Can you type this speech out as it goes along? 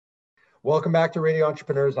Welcome back to Radio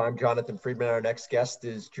Entrepreneurs. I'm Jonathan Friedman. Our next guest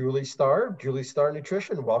is Julie Starr, Julie Starr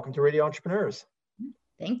Nutrition. Welcome to Radio Entrepreneurs.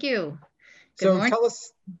 Thank you. Good So morning.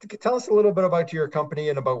 tell us a little bit about your company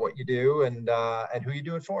and about what you do and who you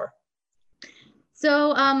do it for.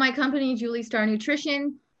 So my company, Julie Starr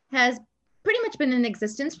Nutrition, has pretty much been in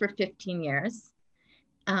existence for 15 years.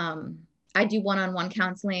 I do one-on-one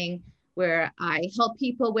counseling where I help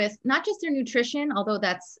people with not just their nutrition, although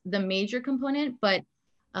that's the major component, but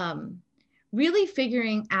really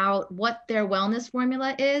figuring out what their wellness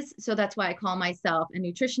formula is. So that's why I call myself a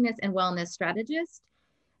nutritionist and wellness strategist.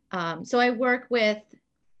 So I work with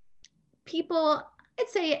people, I'd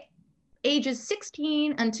say ages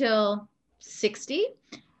 16 until 60.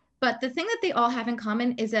 But the thing that they all have in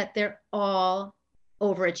common is that they're all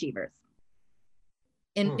overachievers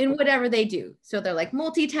in whatever they do. So they're like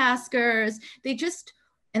multitaskers.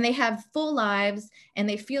 And they have full lives, and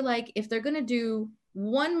they feel like if they're going to do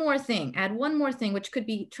one more thing, add one more thing, which could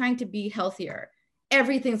be trying to be healthier,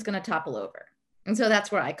 everything's going to topple over. And so that's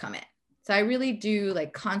where I come in. So I really do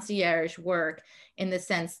like concierge work in the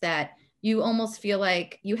sense that you almost feel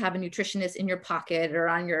like you have a nutritionist in your pocket or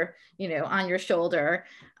on your, on your shoulder.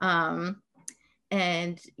 And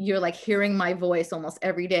you're like hearing my voice almost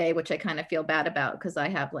every day, which I kind of feel bad about because I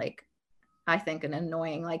have I think an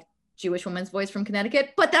annoying Jewish woman's voice from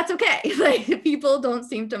Connecticut, but that's okay. Like people don't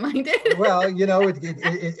seem to mind it. Well,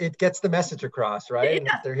 it gets the message across, right? And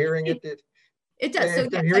if they're hearing it does. So if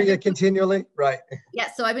they're hearing it continually, right? Yeah.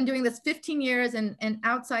 So I've been doing this 15 years, and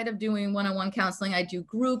outside of doing one-on-one counseling, I do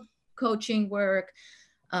group coaching work.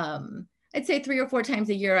 I'd say 3 or 4 times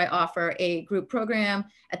a year I offer a group program.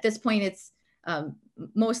 At this point, it's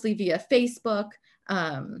mostly via Facebook,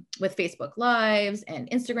 with Facebook Lives and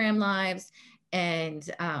Instagram Lives. And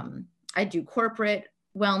I do corporate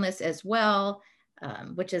wellness as well,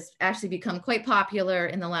 which has actually become quite popular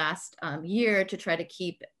in the last year to try to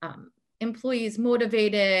keep employees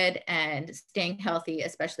motivated and staying healthy,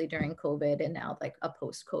 especially during COVID and now like a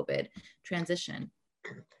post-COVID transition.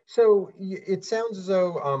 So it sounds as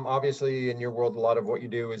though, obviously in your world, a lot of what you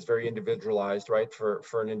do is very individualized, right, for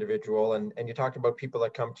an individual. And you talked about people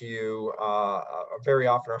that come to you very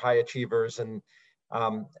often are high achievers. And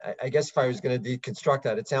I guess if I was going to deconstruct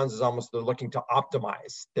that, it sounds as almost they're looking to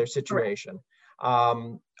optimize their situation.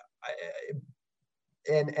 And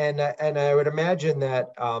I would imagine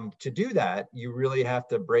that to do that, you really have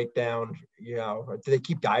to break down, do they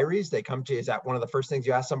keep diaries? They come to you, is that one of the first things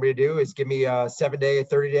you ask somebody to do is give me a 7-day,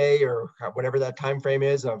 30-day, or whatever that time frame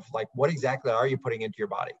is of like, what exactly are you putting into your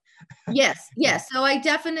body? Yes. So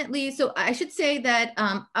I should say that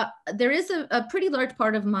there is a pretty large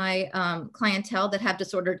part of my clientele that have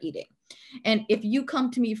disordered eating. And if you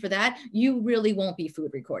come to me for that, you really won't be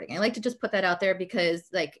food recording. I like to just put that out there because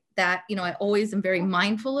like that, I always am very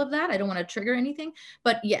mindful of that. I don't want to trigger anything.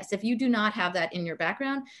 But yes, if you do not have that in your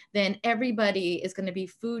background, then everybody is going to be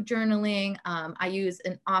food journaling. I use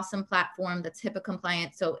an awesome platform that's HIPAA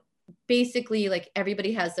compliant. So basically like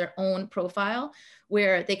everybody has their own profile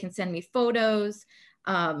where they can send me photos,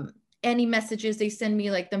 any messages they send me,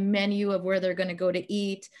 like the menu of where they're going to go to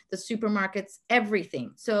eat, the supermarkets,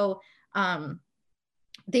 everything. So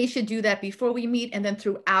they should do that before we meet and then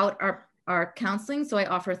throughout our counseling. So I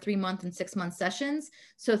offer 3-month and 6-month sessions.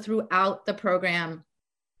 So throughout the program,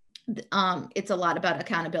 it's a lot about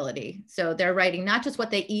accountability. So they're writing not just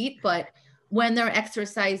what they eat, but when they're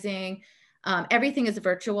exercising. Everything is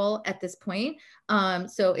virtual at this point.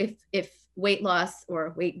 So if weight loss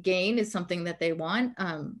or weight gain is something that they want,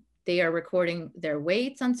 they are recording their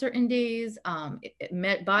weights on certain days,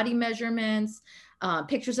 body measurements,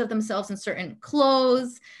 pictures of themselves in certain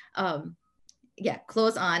clothes.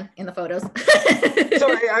 Clothes on in the photos. So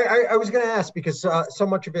I was going to ask because so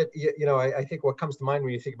much of it, I think what comes to mind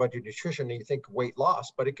when you think about your nutrition, you think weight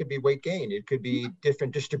loss, but it could be weight gain. It could be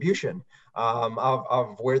different distribution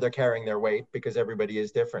of where they're carrying their weight because everybody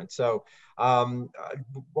is different. So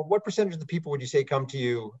what percentage of the people would you say come to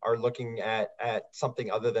you are looking at something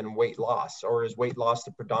other than weight loss, or is weight loss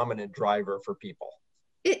the predominant driver for people?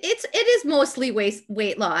 It is mostly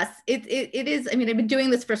weight loss. It is. I mean, I've been doing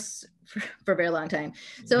this for a very long time.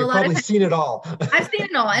 So you've probably seen it all. I've seen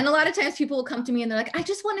it all. And a lot of times people will come to me and they're like, I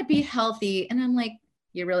just want to be healthy. And I'm like,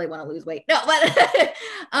 you really want to lose weight? No, but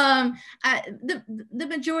the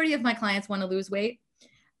majority of my clients want to lose weight.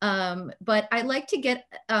 But I like to get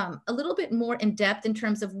a little bit more in depth in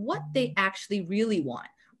terms of what they actually really want.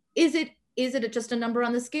 Is it just a number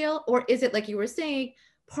on the scale, or is it, like you were saying,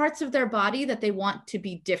 parts of their body that they want to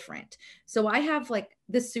be different? So I have like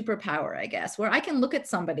this superpower, I guess, where I can look at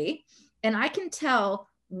somebody and I can tell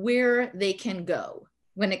where they can go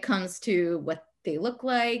when it comes to what they look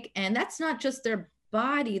like. And that's not just their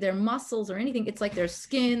body, their muscles or anything. It's like their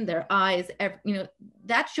skin, their eyes, you know,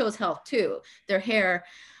 that shows health too, their hair.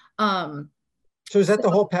 So is that the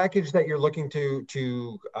whole package that you're looking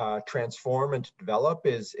to transform and to develop?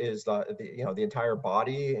 Is the you know, the entire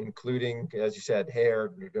body, including, as you said,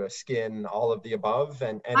 hair, skin, all of the above?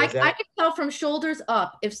 And is that, I can tell from shoulders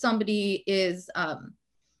up if somebody is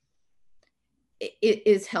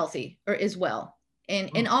healthy or is well,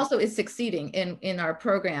 and also is succeeding in our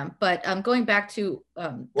program. But going back to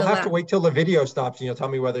we'll have to wait till the video stops and you'll tell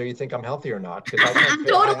me whether you think I'm healthy or not, because I can't. I'm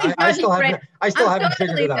totally I still haven't. right? I still haven't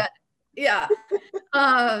totally figured it out. Yeah.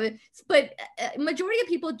 But majority of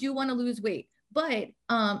people do want to lose weight, but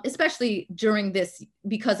especially during this,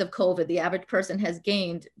 because of COVID, the average person has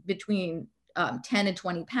gained between 10 and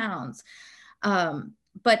 20 pounds.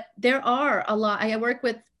 But there are a lot. I work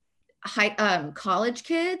with college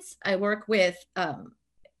kids. I work with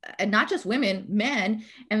and not just women, men.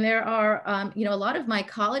 And there are, you know, a lot of my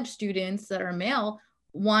college students that are male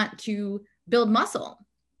want to build muscle.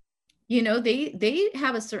 You know, they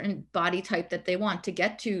have a certain body type that they want to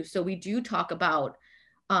get to. So we do talk about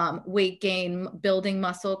weight gain, building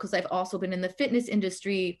muscle, because I've also been in the fitness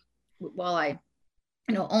industry while I,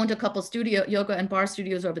 you know, owned a couple studio yoga and bar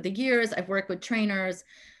studios over the years. I've worked with trainers.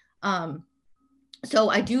 So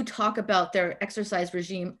I do talk about their exercise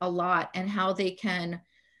regime a lot and how they can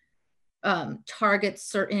target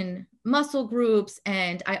certain muscle groups.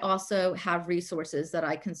 And I also have resources that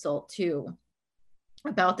I consult too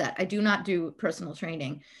about that. I do not do personal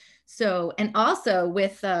training. So, and also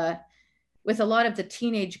with a lot of the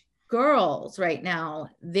teenage girls right now,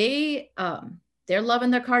 they're loving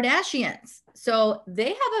their Kardashians. So they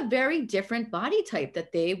have a very different body type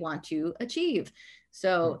that they want to achieve.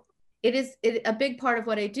 So a big part of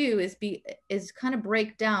what I do is kind of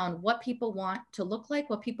break down what people want to look like,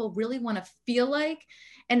 what people really want to feel like,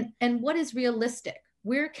 and what is realistic.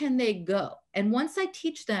 Where can they go? And once I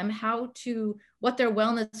teach them what their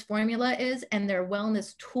wellness formula is and their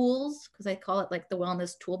wellness tools, because I call it like the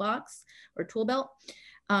wellness toolbox or tool belt,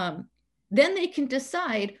 then they can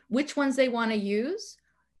decide which ones they want to use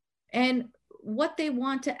and what they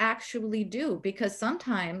want to actually do. Because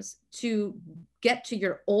sometimes to get to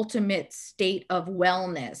your ultimate state of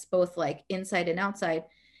wellness, both like inside and outside,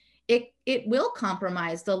 it will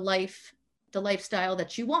compromise the lifestyle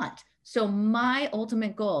that you want. So my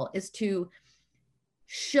ultimate goal is to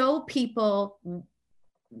show people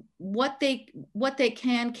what they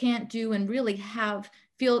can't do, and really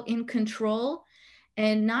feel in control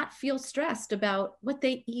and not feel stressed about what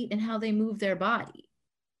they eat and how they move their body.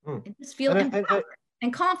 And just feel empowered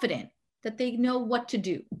and confident that they know what to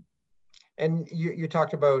do. And you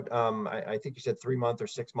talked about, I think you said 3-month or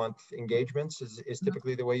 6-month engagements is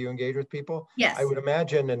typically the way you engage with people. Yes. I would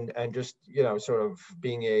imagine, and just, you know, sort of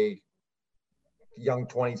being a young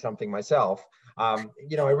 20-something myself,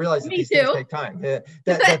 you know, I realize that these things take time.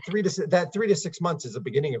 That 3 to 6 months is the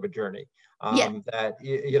beginning of a journey. That,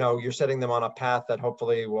 you know, you're setting them on a path that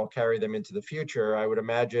hopefully will carry them into the future. I would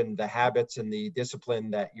imagine the habits and the discipline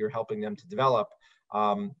that you're helping them to develop,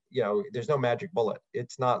 you know, there's no magic bullet.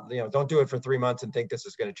 It's not, you know, don't do it for 3 months and think this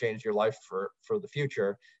is going to change your life for the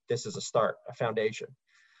future. This is a start, a foundation.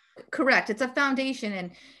 Correct. It's a foundation.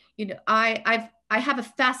 And, you know, I have a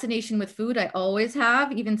fascination with food. I always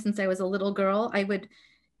have, even since I was a little girl. I would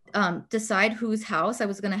decide whose house I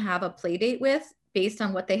was going to have a play date with based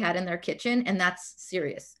on what they had in their kitchen. And that's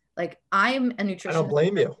serious. Like, I'm a nutritionist. I don't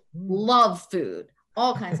blame you. Love food,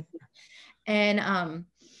 all kinds of food. And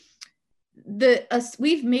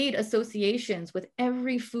we've made associations with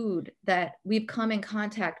every food that we've come in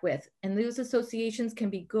contact with. And those associations can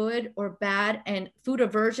be good or bad. And food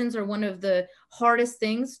aversions are one of the hardest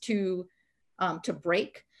things to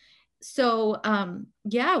break. So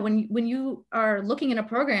yeah, when you are looking in a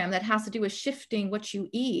program that has to do with shifting what you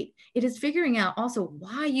eat, it is figuring out also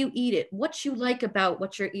why you eat it, what you like about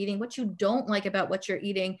what you're eating, what you don't like about what you're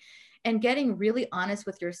eating, and getting really honest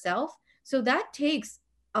with yourself. So that takes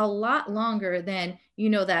a lot longer than, you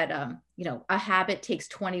know, that you know, a habit takes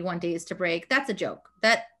 21 days to break. That's a joke.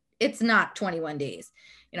 That it's not 21 days.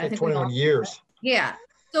 You know, I think 21 years. Yeah.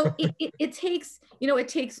 So it takes, you know, it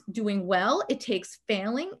takes doing well, it takes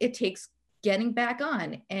failing, it takes getting back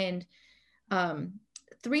on. And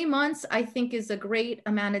 3 months, I think, is a great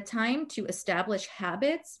amount of time to establish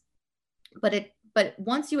habits. But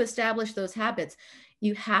once you establish those habits,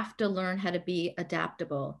 you have to learn how to be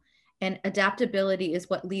adaptable. And adaptability is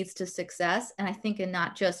what leads to success. And I think in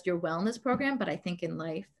not just your wellness program, but I think in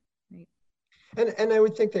life. Right? And I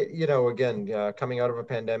would think that, again, coming out of a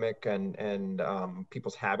pandemic and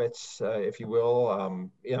people's habits, if you will,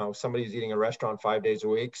 somebody's eating a restaurant 5 days a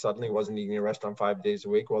week, suddenly wasn't eating a restaurant 5 days a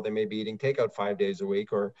week. Well, they may be eating takeout 5 days a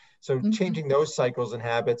week, or so Mhm. changing those cycles and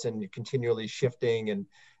habits and continually shifting and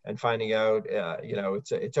finding out,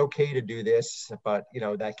 it's okay to do this, but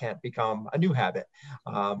that can't become a new habit.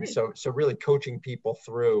 So really coaching people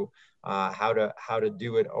through how to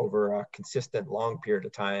do it over a consistent long period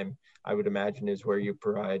of time, I would imagine, is where you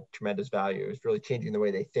provide tremendous value. Is really changing the way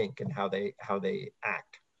they think and how they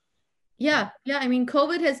act. Yeah, yeah. I mean,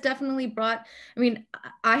 COVID has definitely brought, I mean,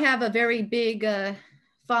 I have a very big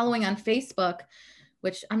following on Facebook,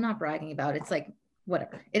 which I'm not bragging about. It's like,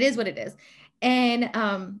 whatever. It is what it is. And,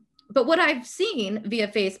 but what I've seen via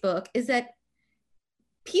Facebook is that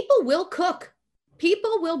people will cook,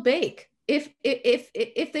 people will bake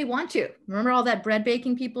if they want to. Remember all that bread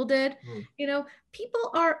baking people did? Mm.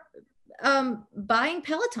 People are buying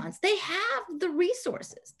Pelotons. They have the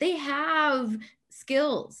resources, they have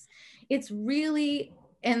skills. It's really,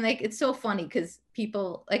 and like, it's so funny because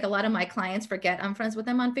people, like a lot of my clients forget I'm friends with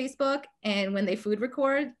them on Facebook. And when they food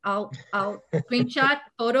record, I'll screenshot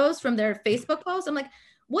photos from their Facebook posts. I'm like,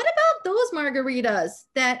 what about those margaritas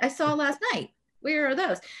that I saw last night? Where are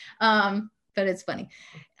those? But it's funny.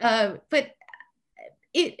 But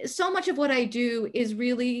so much of what I do is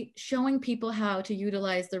really showing people how to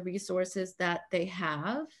utilize the resources that they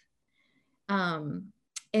have,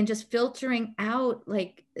 and just filtering out,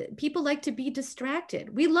 like, people like to be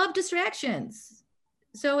distracted. We love distractions.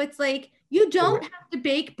 So it's like, you don't have to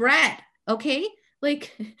bake bread, okay?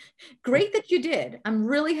 Like, great that you did. I'm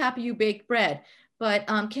really happy you baked bread, but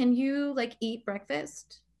can you like eat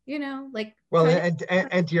breakfast? Like, Well, try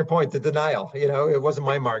to, and to your point, the denial, it wasn't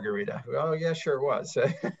my margarita. Oh yeah, sure it was.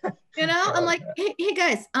 I'm like, hey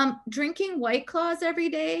guys, drinking White Claws every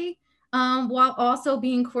day, while also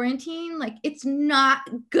being quarantined, like, it's not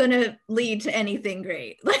gonna lead to anything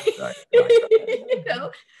great. Like, Right,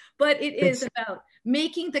 right. but it Good. is about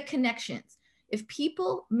making the connections. If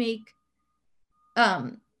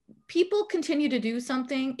um, people continue to do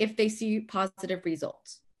something if they see positive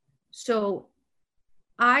results. So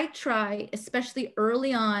I try, especially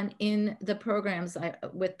early on in the programs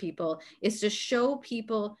with people, is to show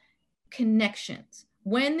people connections.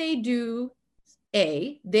 When they do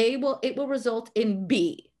A, it will result in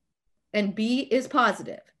B, and B is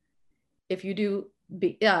positive. If you do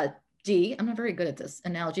D, I'm not very good at this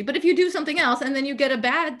analogy, but if you do something else and then you get a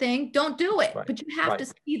bad thing, don't do it. Right, But you have right. to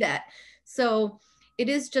see that. So it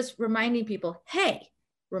is just reminding people, hey,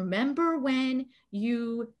 remember when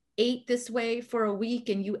you ate this way for a week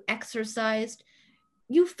and you exercised?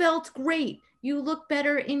 You felt great. You look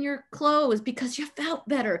better in your clothes because you felt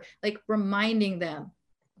better. Like, reminding them.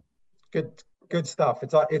 Good stuff.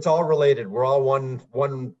 It's all related. We're all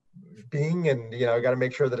one being, and got to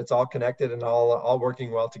make sure that it's all connected and all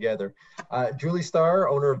working well together. Julie Starr,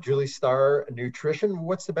 owner of Julie Starr Nutrition.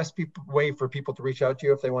 What's the best way for people to reach out to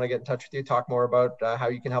you if they want to get in touch with you? Talk more about how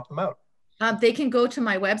you can help them out. They can go to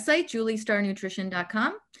my website,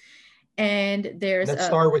 juliestarnutrition.com. And And there's that's a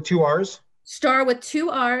Starr with 2 R's. Starr with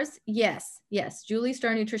 2 R's. Yes,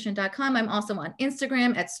 juliestarnutrition.com. I'm also on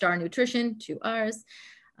Instagram at Starr Nutrition, 2 R's.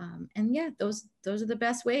 And yeah, those are the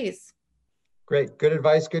best ways. Great. Good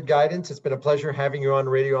advice, good guidance. It's been a pleasure having you on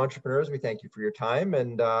Radio Entrepreneurs. We thank you for your time,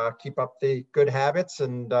 and keep up the good habits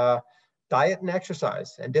and diet and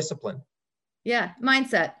exercise and discipline. Yeah,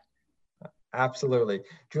 mindset. Absolutely.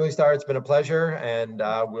 Julie Starr, it's been a pleasure, and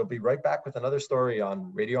we'll be right back with another story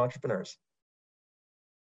on Radio Entrepreneurs.